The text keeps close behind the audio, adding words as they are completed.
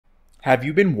Have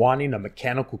you been wanting a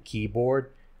mechanical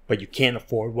keyboard, but you can't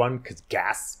afford one because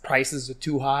gas prices are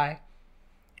too high?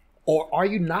 Or are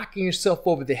you knocking yourself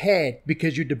over the head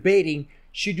because you're debating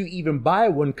should you even buy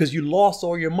one because you lost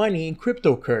all your money in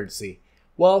cryptocurrency?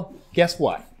 Well, guess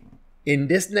what? In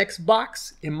this next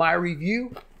box, in my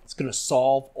review, it's going to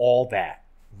solve all that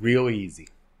real easy.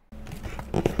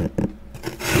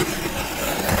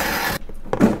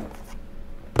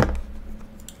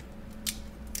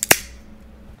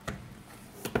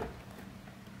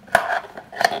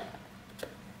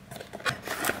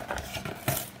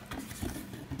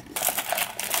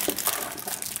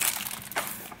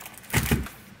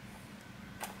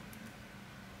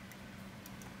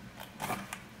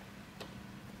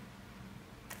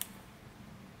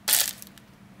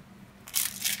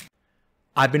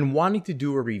 I've been wanting to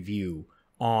do a review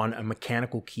on a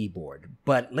mechanical keyboard,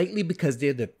 but lately because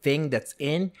they're the thing that's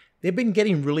in, they've been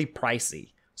getting really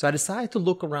pricey. So I decided to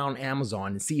look around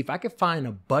Amazon and see if I could find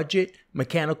a budget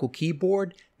mechanical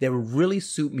keyboard that would really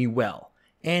suit me well.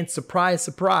 And surprise,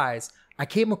 surprise, I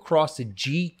came across the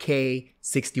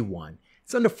GK61.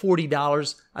 It's under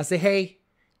 $40. I say, hey,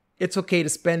 it's okay to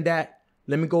spend that.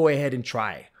 Let me go ahead and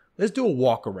try it. Let's do a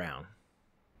walk around.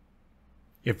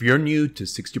 If you're new to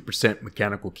 60%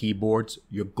 mechanical keyboards,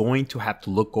 you're going to have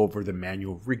to look over the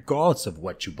manual regardless of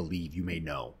what you believe you may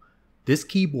know. This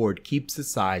keyboard keeps its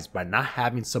size by not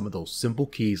having some of those simple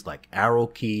keys like arrow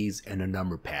keys and a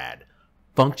number pad.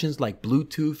 Functions like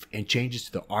Bluetooth and changes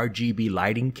to the RGB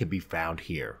lighting can be found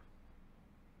here.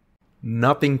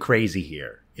 Nothing crazy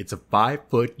here. It's a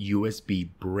 5-foot USB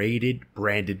braided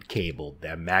branded cable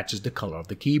that matches the color of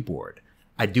the keyboard.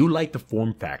 I do like the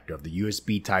form factor of the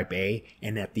USB Type A,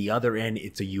 and at the other end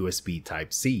it's a USB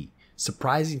Type C.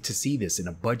 Surprising to see this in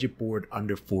a budget board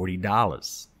under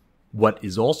 $40. What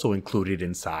is also included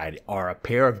inside are a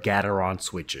pair of Gateron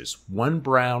switches, one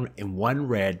brown and one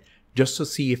red, just to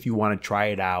see if you want to try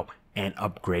it out and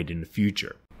upgrade in the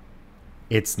future.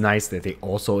 It's nice that they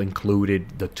also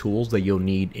included the tools that you'll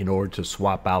need in order to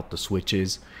swap out the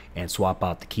switches and swap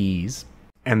out the keys.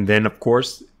 And then of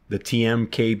course the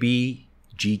TMKB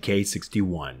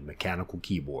GK61 mechanical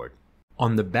keyboard.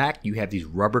 On the back you have these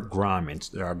rubber grommets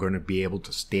that are going to be able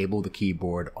to stable the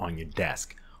keyboard on your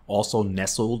desk. Also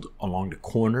nestled along the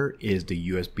corner is the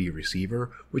USB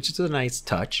receiver, which is a nice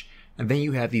touch. And then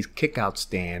you have these kick-out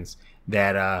stands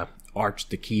that arch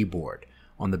the keyboard.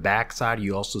 On the back side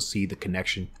you also see the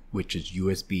connection, which is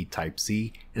USB Type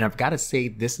C. And I've got to say,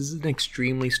 this is an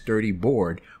extremely sturdy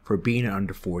board for being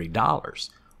under $40.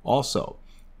 Also,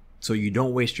 so you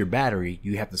don't waste your battery,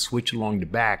 you have to switch along the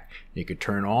back. You can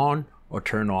turn on or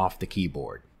turn off the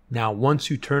keyboard. Now, once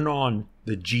you turn on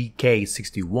the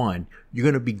GK61, you're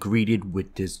going to be greeted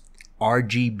with this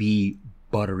RGB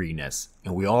butteriness.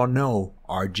 And we all know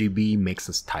RGB makes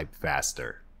us type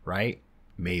faster, right?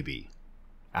 Maybe.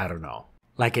 I don't know.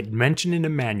 Like it mentioned in the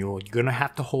manual, you're going to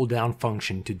have to hold down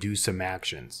function to do some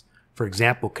actions. For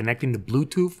example, connecting to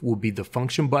Bluetooth will be the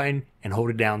function button and hold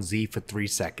it down Z for 3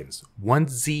 seconds.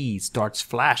 Once Z starts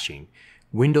flashing,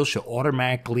 Windows should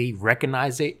automatically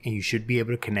recognize it and you should be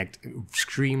able to connect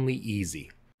extremely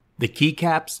easy. The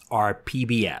keycaps are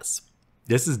PBS.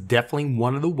 This is definitely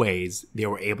one of the ways they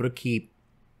were able to keep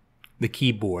the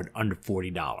keyboard under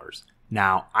 $40.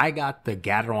 Now, I got the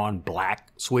Gateron black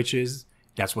switches.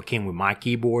 That's what came with my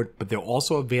keyboard, but they're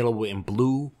also available in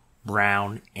blue,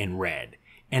 brown, and red.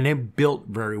 And they're built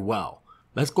very well.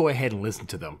 Let's go ahead and listen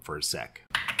to them for a sec.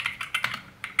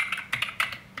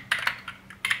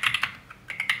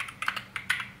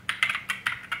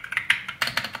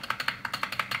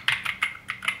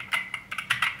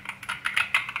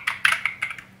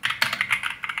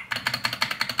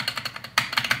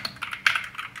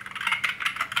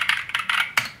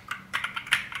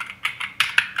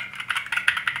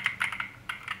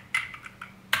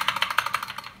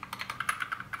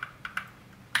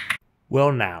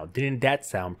 Well now, didn't that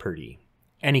sound pretty?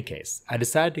 Any case, I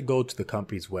decided to go to the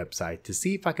company's website to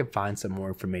see if I could find some more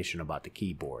information about the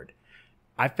keyboard.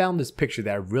 I found this picture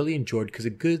that I really enjoyed because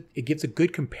it gives a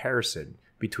good comparison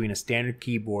between a standard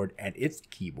keyboard and its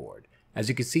keyboard. As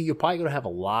you can see, you're probably going to have a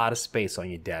lot of space on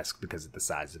your desk because of the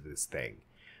size of this thing.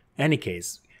 Any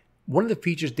case, one of the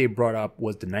features they brought up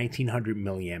was the 1900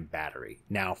 milliamp battery.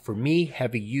 Now for me,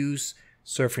 heavy use,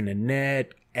 surfing the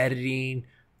net, editing,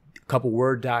 couple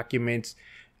Word documents,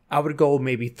 I would go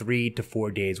maybe 3 to 4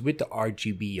 days with the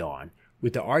RGB on.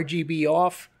 With the RGB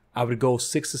off, I would go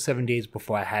 6 to 7 days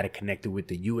before I had it connected with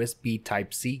the USB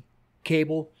Type C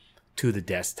cable to the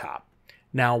desktop.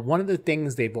 Now, one of the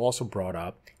things they've also brought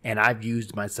up, and I've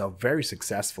used myself very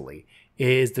successfully,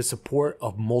 is the support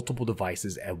of multiple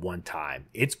devices at one time.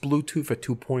 It's Bluetooth at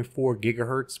 2.4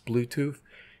 gigahertz Bluetooth.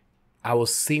 I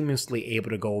was seamlessly able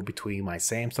to go between my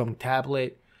Samsung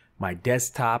tablet, my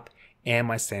desktop, and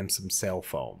my Samsung cell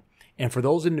phone. And for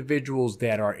those individuals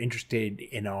that are interested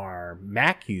in our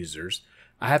Mac users,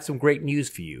 I have some great news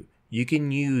for you. You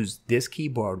can use this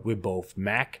keyboard with both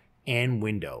Mac and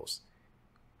Windows.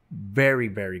 Very,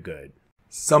 very good.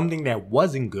 Something that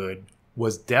wasn't good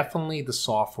was definitely the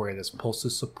software that's supposed to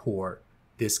support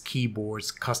this keyboard's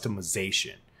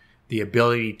customization. The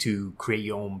ability to create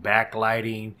your own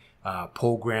backlighting,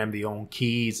 program the own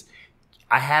keys.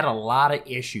 I had a lot of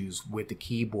issues with the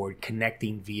keyboard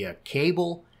connecting via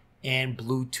cable and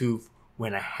Bluetooth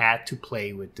when I had to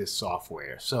play with this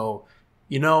software. So,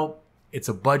 it's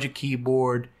a budget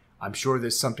keyboard. I'm sure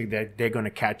there's something that they're going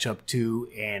to catch up to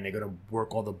and they're going to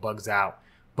work all the bugs out.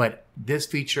 But this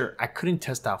feature, I couldn't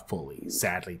test out fully,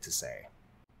 sadly to say.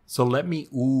 So let me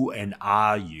ooh and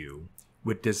ah you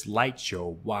with this light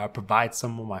show while I provide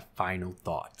some of my final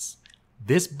thoughts.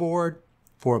 This board,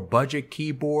 for a budget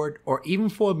keyboard or even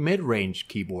for a mid-range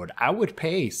keyboard, I would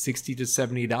pay $60 to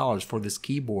 $70 for this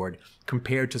keyboard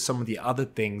compared to some of the other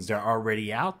things that are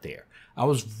already out there. I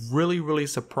was really, really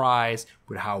surprised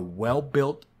with how well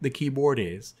built the keyboard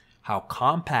is, how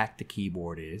compact the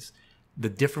keyboard is, the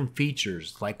different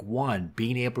features, like one,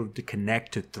 being able to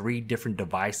connect to 3 different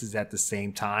devices at the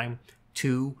same time,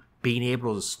 2, being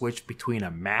able to switch between a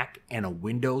Mac and a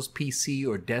Windows PC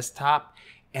or desktop,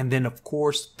 and then of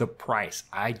course the price.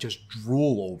 I just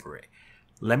drool over it.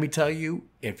 Let me tell you,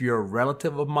 if you're a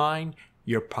relative of mine,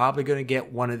 you're probably going to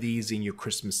get one of these in your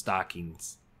Christmas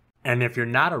stockings. And if you're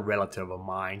not a relative of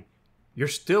mine, you're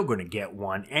still going to get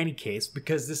one any case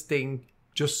because this thing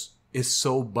just is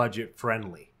so budget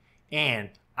friendly. And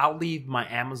I'll leave my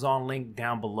Amazon link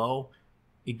down below.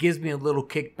 It gives me a little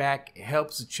kickback. It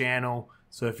helps the channel.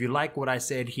 So if you like what I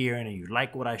said here and you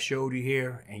like what I showed you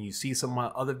here and you see some of my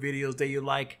other videos that you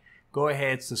like, go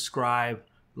ahead, subscribe,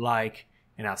 like,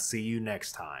 and I'll see you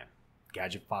next time.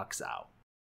 Gadget Fox out.